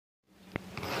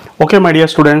Okay, my dear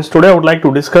students, today I would like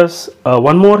to discuss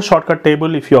one more shortcut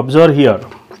table. If you observe here,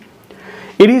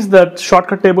 it is the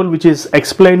shortcut table which is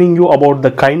explaining you about the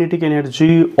kinetic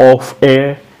energy of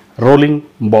a rolling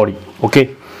body.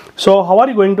 Okay, so how are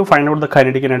you going to find out the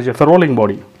kinetic energy of a rolling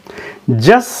body?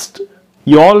 Just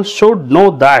you all should know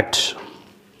that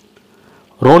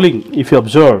rolling, if you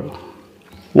observe,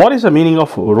 what is the meaning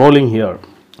of rolling here?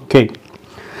 Okay,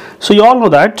 so you all know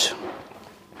that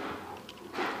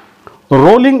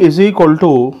rolling is equal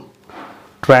to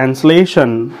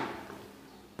translation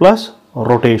plus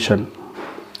rotation.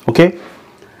 Okay,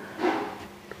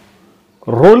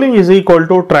 rolling is equal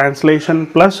to translation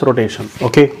plus rotation.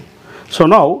 Okay, so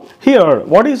now here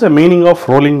what is the meaning of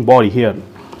rolling body here?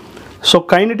 So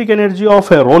kinetic energy of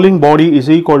a rolling body is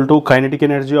equal to kinetic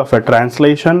energy of a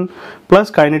translation plus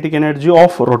kinetic energy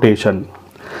of rotation.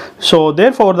 So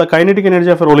therefore the kinetic energy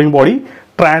of a rolling body,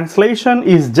 translation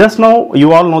is just now,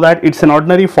 you all know that it's an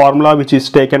ordinary formula which is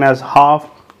taken as half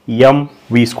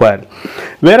mv square,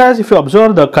 whereas if you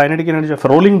observe the kinetic energy of a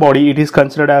rolling body, it is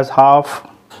considered as half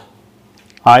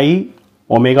I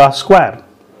omega square.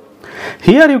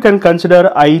 Here you can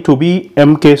consider I to be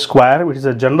mk square, which is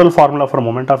a general formula for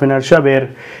moment of inertia,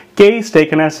 where k is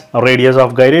taken as radius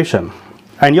of gyration.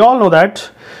 And you all know that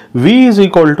V is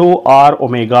equal to R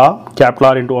omega, capital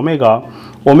R into omega.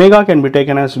 Omega can be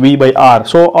taken as V by R.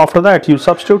 So after that you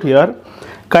substitute here,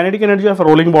 kinetic energy of a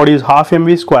rolling body is half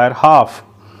mv square, half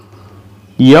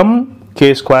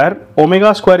mk square.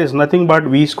 Omega square is nothing but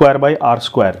V square by R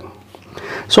square.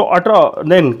 So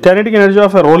then kinetic energy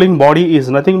of a rolling body is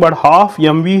nothing but half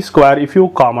mv square. If you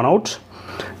common out,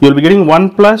 you will be getting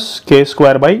 1 plus k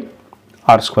square by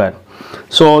R square.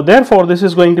 So therefore this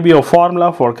is going to be a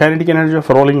formula for kinetic energy of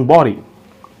a rolling body.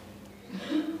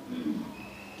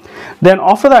 Then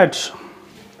after that,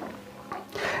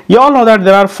 you all know that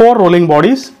there are 4 rolling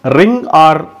bodies: ring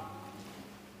or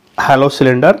hollow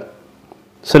cylinder,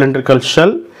 cylindrical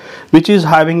shell, which is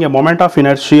having a moment of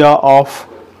inertia of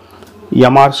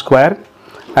mr square,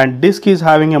 and disk is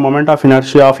having a moment of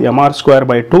inertia of mr square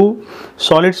by 2.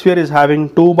 Solid sphere is having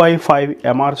 2 by 5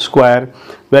 mr square,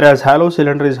 whereas hollow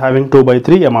cylinder is having 2 by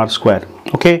 3 mr square.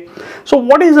 Okay, so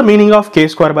what is the meaning of k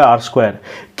square by r square?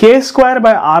 K square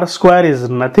by r square is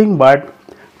nothing but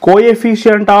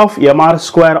coefficient of mr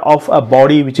square of a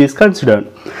body which is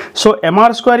considered. So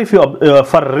mr square, if you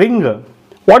for ring,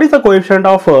 what is the coefficient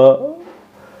of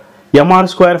mr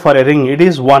square for a ring? It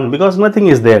is 1, because nothing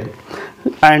is there.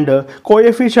 And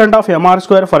coefficient of mr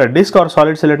square for a disk or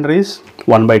solid cylinder is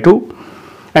 1 by 2,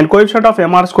 and coefficient of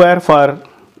mr square for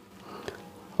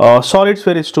solid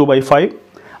sphere is 2 by 5,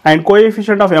 and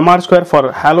coefficient of mr square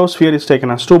for hollow sphere is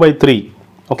taken as 2 by 3.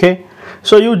 Okay,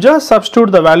 so you just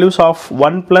substitute the values of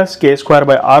 1 plus k square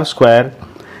by r square.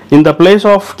 In the place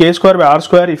of k square by r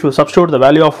square, if you substitute the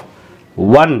value of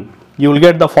 1, you will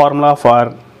get the formula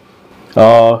for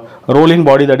rolling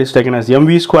body, that is taken as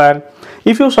mv square.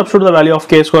 If you substitute the value of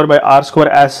k square by r square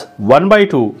as 1 by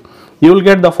 2, you will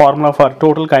get the formula for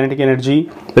total kinetic energy,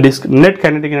 that is net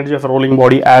kinetic energy of a rolling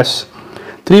body, as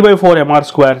 3 by 4 mr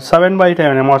square, 7 by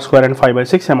 10 mr square, and 5 by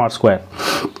 6 mr square.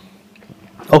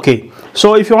 Okay,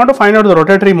 so if you want to find out the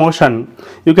rotatory motion,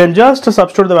 you can just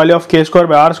substitute the value of k square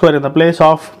by r square in the place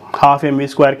of half mv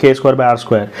square k square by r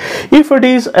square. If it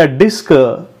is a disk,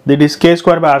 the disk k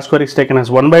square by r square is taken as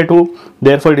 1 by 2,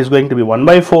 therefore it is going to be 1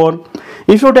 by 4.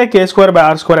 If you take k square by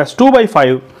r square as 2 by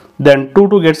 5, then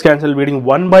 2 gets cancelled, leaving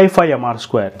 1 by 5 mr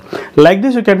square. Like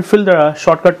this you can fill the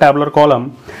shortcut tabular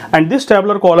column, and this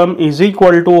tabular column is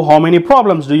equal to how many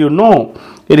problems do you know?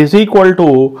 It is equal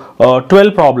to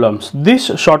 12 problems.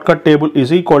 This shortcut table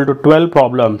is equal to 12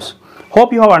 problems.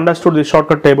 Hope you have understood this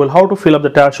shortcut table, how to fill up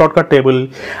the shortcut table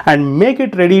and make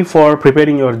it ready for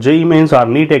preparing your JEE Mains or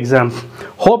Neet exam.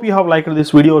 Hope you have liked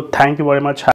this video. Thank you very much.